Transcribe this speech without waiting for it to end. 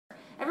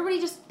everybody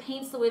just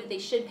paints the way that they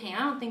should paint.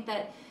 I don't think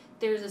that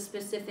there's a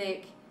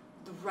specific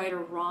right or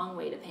wrong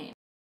way to paint.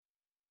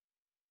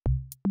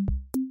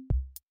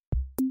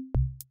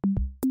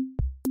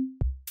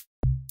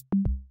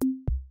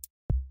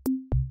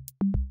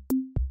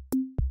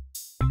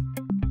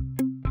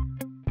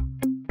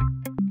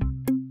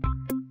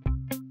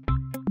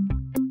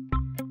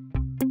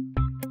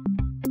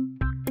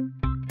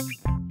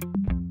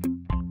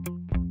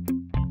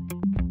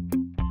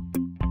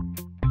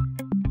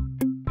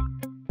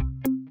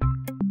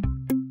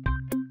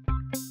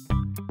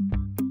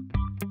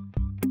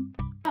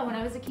 When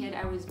I was a kid,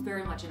 I was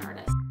very much an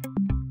artist.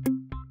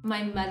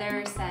 My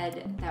mother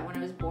said that when I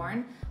was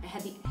born, I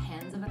had the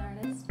hands of an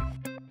artist.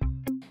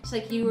 She's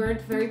like, you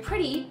weren't very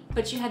pretty,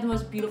 but you had the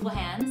most beautiful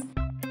hands.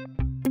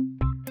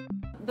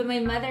 But my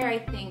mother, I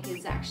think,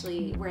 is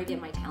actually where I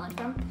get my talent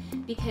from,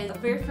 because the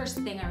very first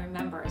thing I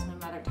remember is my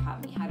mother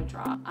taught me how to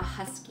draw a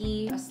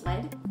husky, a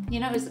sled. You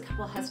know, it was a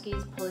couple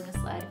huskies pulling a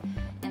sled,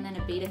 and then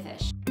a betta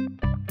fish.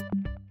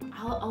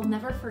 I'll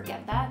never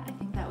forget that. I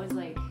think that was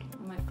like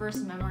my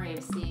first memory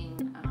of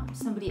seeing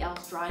somebody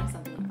else drawing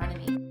something in front of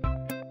me.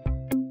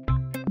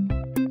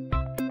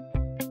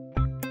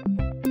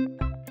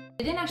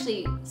 I didn't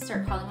actually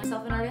start calling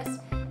myself an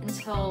artist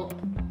until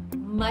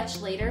much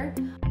later.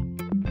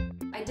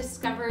 I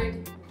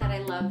discovered that I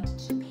loved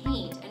to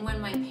paint, and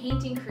when my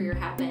painting career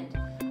happened,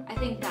 I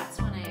think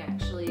that's when I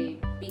actually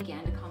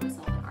began to call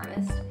myself an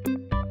artist.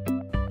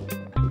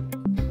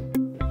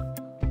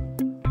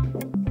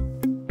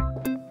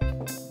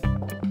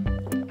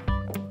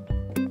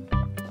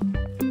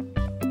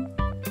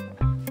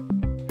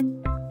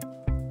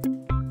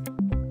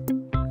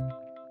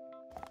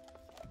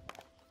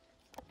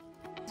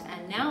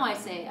 Now I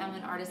say I'm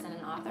an artist and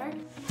an author.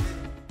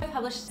 I've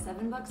published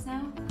 7 books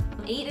now,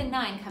 8 and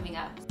 9 coming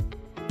up.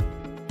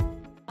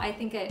 I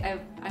think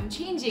I'm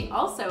changing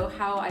also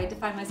how I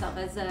define myself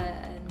as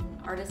an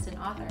artist and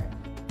author.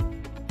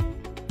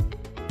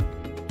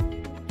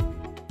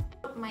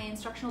 My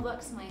instructional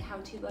books, my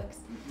how-to books,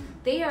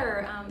 they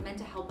are meant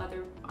to help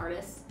other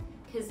artists,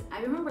 because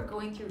I remember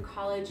going through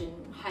college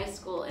and high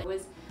school, it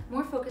was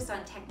more focused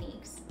on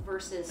techniques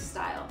versus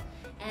style.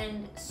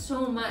 And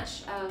so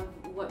much of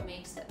what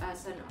makes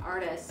us an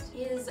artist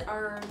is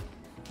our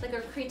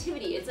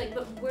creativity. It's like,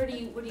 but where do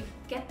you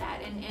get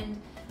that? And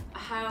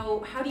how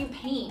do you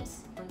paint?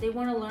 They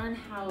want to learn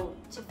how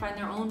to find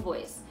their own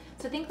voice.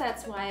 So I think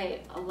that's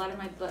why a lot of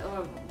my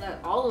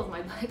all of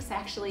my books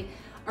actually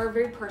are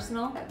very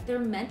personal. They're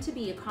meant to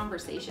be a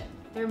conversation.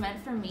 They're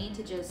meant for me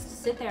to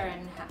just sit there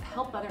and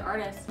help other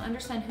artists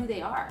understand who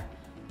they are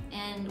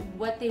and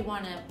what they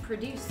want to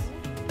produce.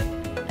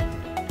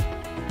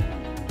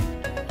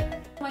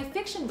 My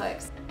fiction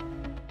books,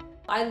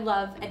 I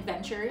love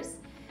adventures.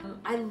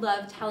 I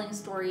love telling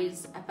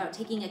stories about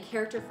taking a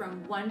character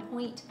from one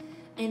point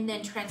and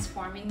then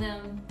transforming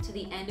them to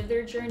the end of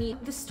their journey.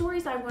 The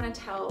stories I want to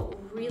tell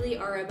really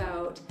are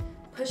about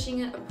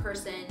pushing a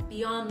person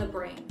beyond the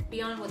brain,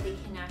 beyond what they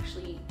can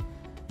actually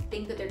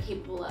think that they're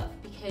capable of,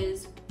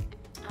 because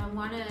I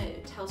want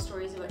to tell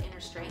stories about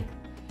inner strength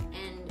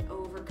and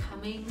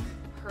overcoming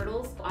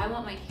hurdles. I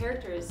want my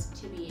characters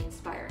to be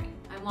inspiring.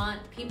 I want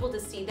people to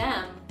see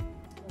them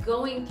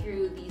going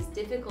through these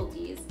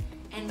difficulties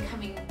and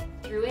coming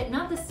through it,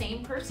 not the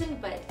same person,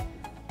 but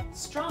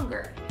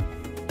stronger.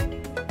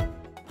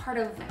 Part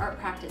of art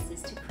practice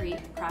is to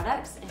create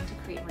products and to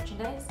create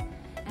merchandise.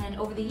 And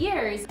over the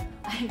years,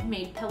 I've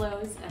made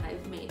pillows and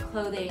I've made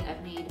clothing,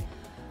 I've made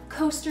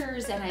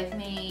coasters, and I've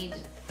made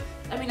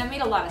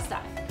a lot of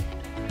stuff.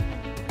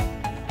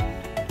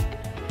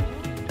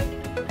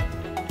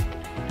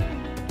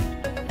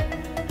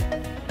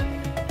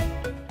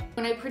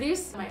 When I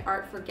produce my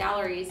art for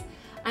galleries,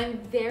 I'm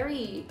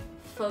very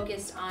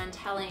focused on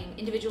telling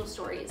individual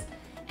stories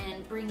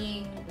and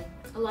bringing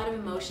a lot of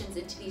emotions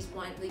into these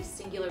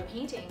singular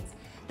paintings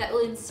that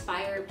will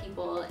inspire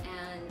people,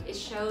 and it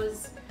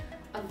shows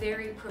a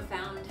very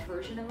profound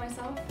version of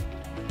myself.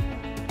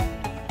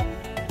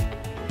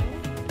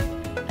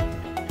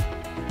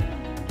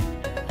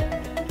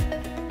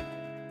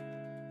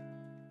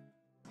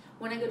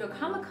 When I go to a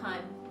Comic-Con,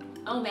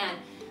 oh man,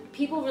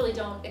 people really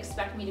don't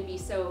expect me to be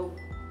so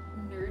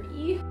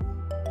nerdy.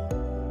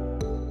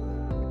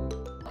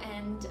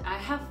 And I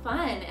have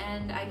fun,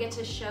 and I get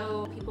to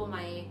show people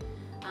my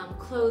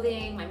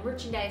clothing, my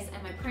merchandise,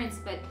 and my prints,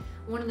 but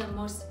one of the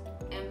most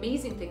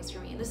amazing things for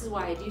me, and this is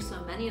why I do so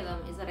many of them,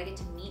 is that I get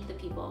to meet the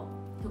people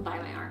who buy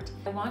my art.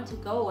 I want to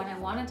go and I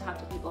want to talk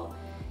to people,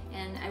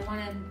 and I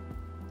want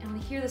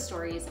to hear the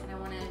stories, and I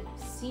want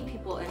to see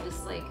people and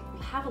just like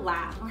have a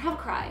laugh or have a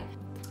cry.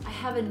 I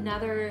have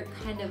another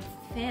kind of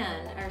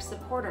fan or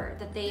supporter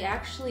that they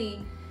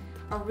actually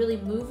are really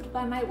moved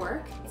by my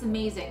work. It's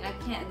amazing. I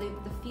can't,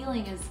 the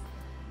feeling is,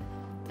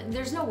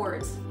 there's no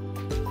words.